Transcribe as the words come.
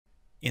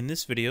In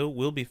this video,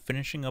 we'll be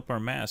finishing up our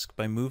mask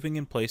by moving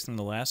and placing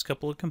the last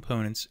couple of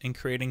components and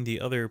creating the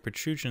other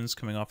protrusions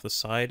coming off the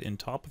side and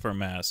top of our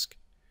mask.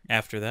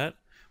 After that,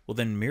 we'll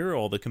then mirror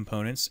all the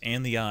components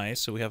and the eye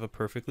so we have a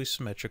perfectly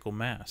symmetrical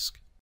mask.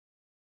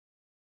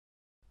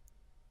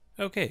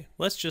 Okay,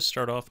 let's just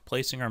start off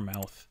placing our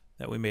mouth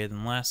that we made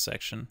in the last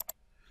section.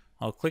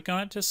 I'll click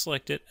on it to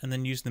select it and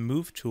then use the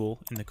Move tool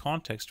in the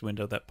context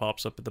window that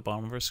pops up at the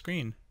bottom of our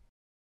screen.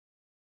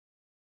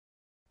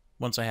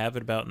 Once I have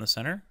it about in the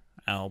center,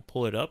 I'll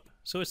pull it up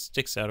so it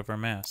sticks out of our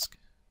mask.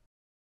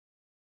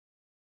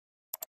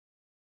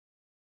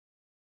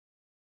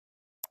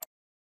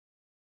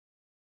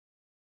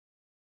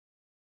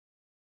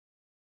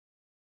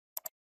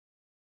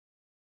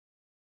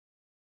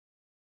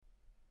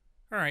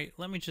 Alright,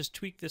 let me just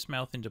tweak this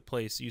mouth into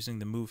place using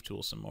the Move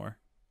tool some more.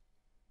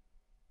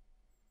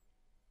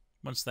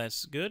 Once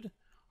that's good,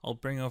 I'll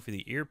bring over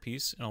the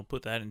earpiece and I'll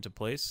put that into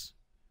place.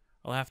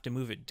 I'll have to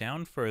move it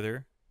down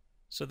further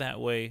so that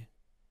way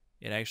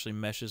it actually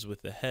meshes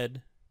with the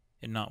head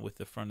and not with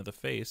the front of the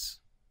face.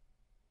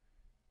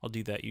 I'll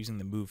do that using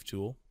the Move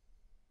tool.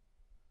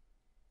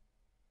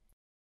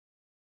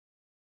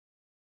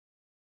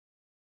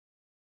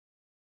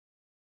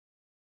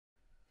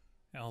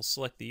 I'll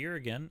select the ear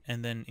again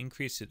and then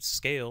increase its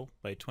scale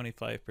by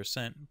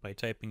 25% by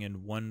typing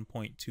in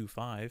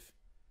 1.25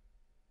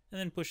 and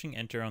then pushing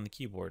enter on the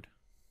keyboard.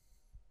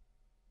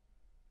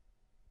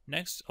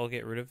 Next, I'll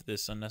get rid of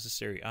this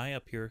unnecessary eye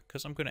up here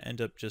because I'm going to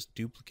end up just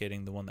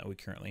duplicating the one that we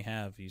currently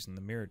have using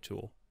the mirror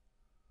tool.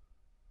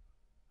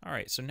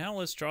 Alright, so now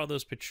let's draw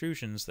those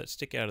protrusions that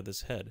stick out of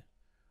this head.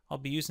 I'll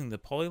be using the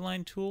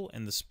polyline tool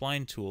and the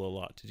spline tool a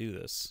lot to do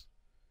this.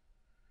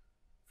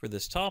 For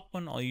this top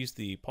one, I'll use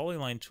the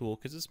polyline tool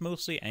because it's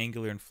mostly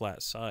angular and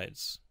flat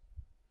sides.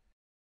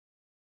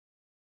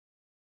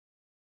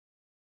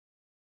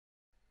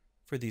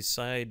 For these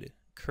side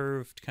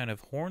curved kind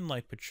of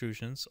horn-like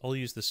protrusions, I'll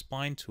use the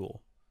spline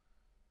tool.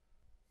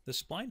 The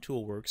spline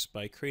tool works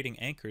by creating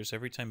anchors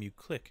every time you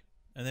click,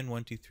 and then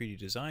 123D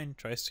Design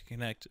tries to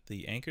connect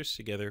the anchors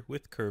together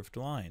with curved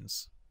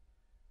lines.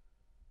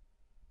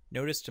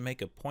 Notice to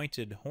make a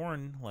pointed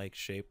horn-like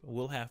shape,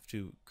 we'll have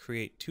to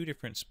create two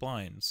different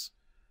splines,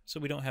 so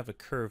we don't have a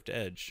curved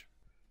edge.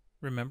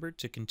 Remember,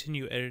 to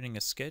continue editing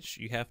a sketch,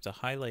 you have to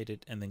highlight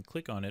it and then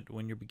click on it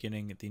when you're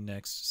beginning the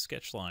next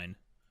sketch line.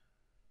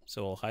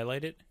 So I'll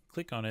highlight it,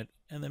 click on it,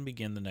 and then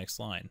begin the next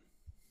line.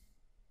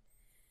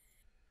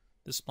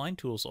 The spline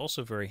tool is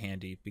also very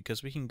handy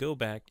because we can go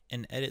back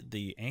and edit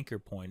the anchor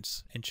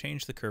points and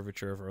change the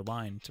curvature of our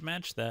line to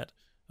match that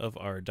of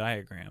our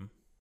diagram.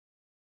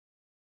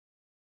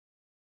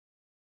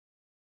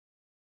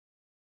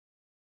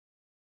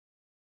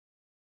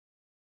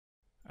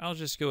 I'll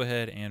just go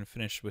ahead and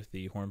finish with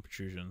the horn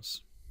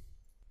protrusions.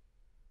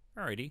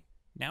 Alrighty.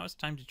 Now it's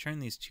time to turn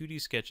these 2D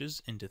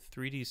sketches into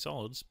 3D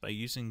solids by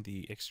using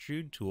the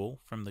Extrude tool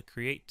from the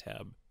Create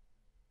tab.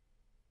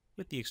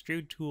 With the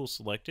Extrude tool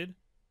selected,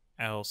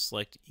 I'll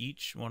select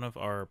each one of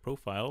our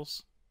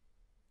profiles,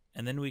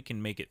 and then we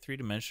can make it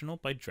three-dimensional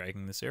by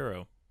dragging this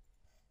arrow.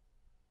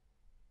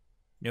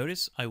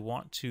 Notice I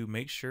want to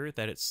make sure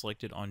that it's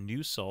selected on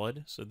New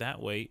Solid, so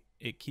that way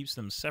it keeps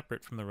them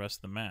separate from the rest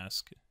of the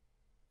mask.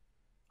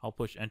 I'll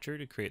push Enter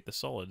to create the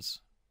solids.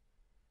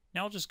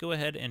 Now I'll just go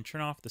ahead and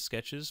turn off the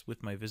sketches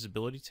with my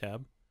visibility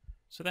tab,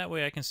 so that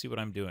way I can see what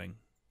I'm doing.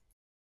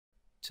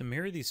 To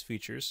mirror these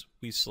features,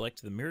 we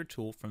select the mirror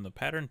tool from the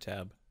pattern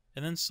tab,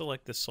 and then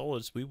select the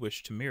solids we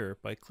wish to mirror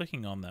by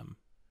clicking on them.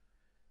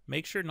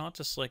 Make sure not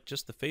to select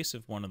just the face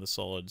of one of the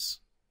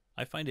solids.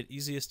 I find it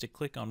easiest to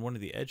click on one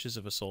of the edges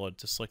of a solid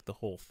to select the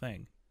whole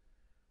thing.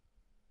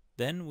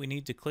 Then we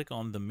need to click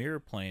on the mirror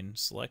plane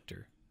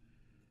selector.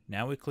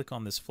 Now we click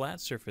on this flat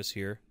surface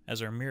here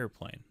as our mirror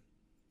plane.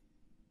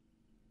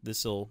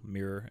 This will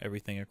mirror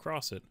everything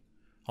across it.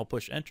 I'll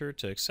push enter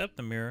to accept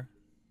the mirror,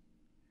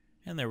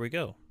 and there we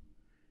go.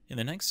 In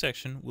the next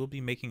section, we'll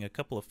be making a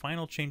couple of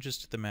final changes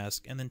to the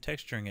mask and then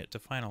texturing it to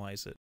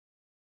finalize it.